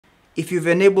If you've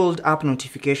enabled app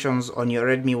notifications on your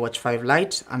Redmi Watch 5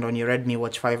 Lite and on your Redmi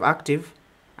Watch 5 Active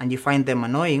and you find them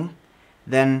annoying,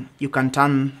 then you can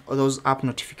turn those app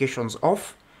notifications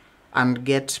off and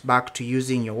get back to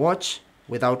using your watch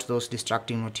without those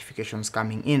distracting notifications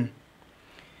coming in.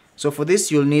 So for this,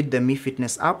 you'll need the Mi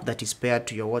Fitness app that is paired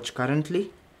to your watch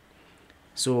currently.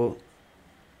 So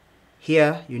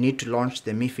here you need to launch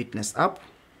the Mi Fitness app.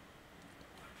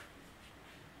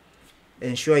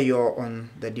 Ensure you're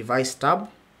on the device tab.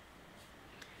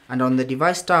 And on the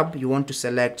device tab, you want to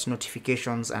select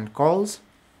notifications and calls.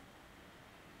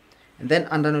 And then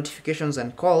under notifications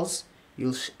and calls,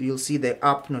 you'll see the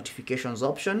app notifications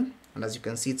option. And as you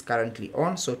can see, it's currently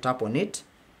on, so tap on it.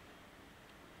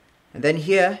 And then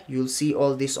here you'll see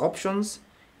all these options,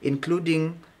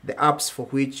 including the apps for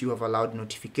which you have allowed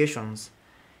notifications.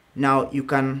 Now you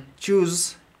can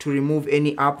choose to remove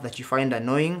any app that you find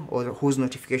annoying or whose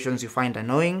notifications you find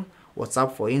annoying.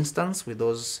 WhatsApp, for instance, with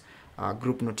those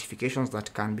group notifications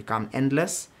that can become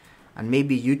endless, and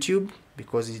maybe YouTube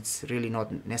because it's really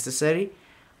not necessary,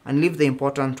 and leave the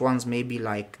important ones, maybe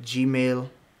like Gmail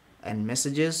and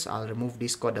messages. I'll remove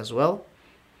Discord as well.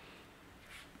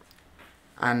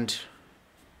 And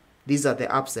these are the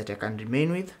apps that I can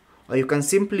remain with. Or you can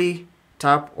simply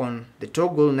tap on the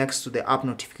toggle next to the app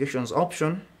notifications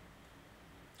option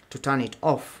to turn it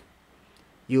off.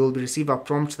 You will receive a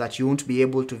prompt that you won't be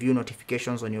able to view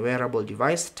notifications on your wearable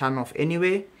device. Turn off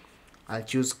anyway. I'll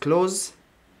choose close,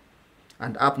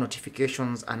 and app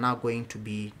notifications are now going to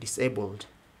be disabled.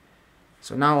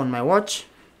 So now on my watch,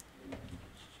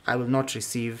 I will not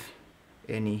receive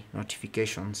any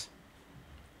notifications.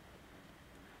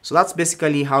 So that's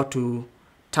basically how to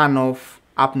turn off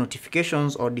app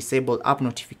notifications or disable app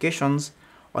notifications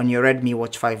on your Redmi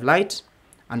Watch 5 Lite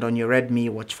and on your Redmi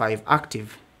Watch 5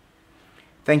 Active.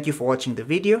 Thank you for watching the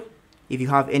video. If you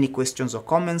have any questions or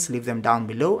comments, leave them down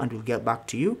below and we'll get back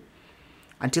to you.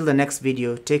 Until the next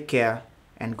video, take care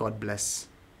and God bless.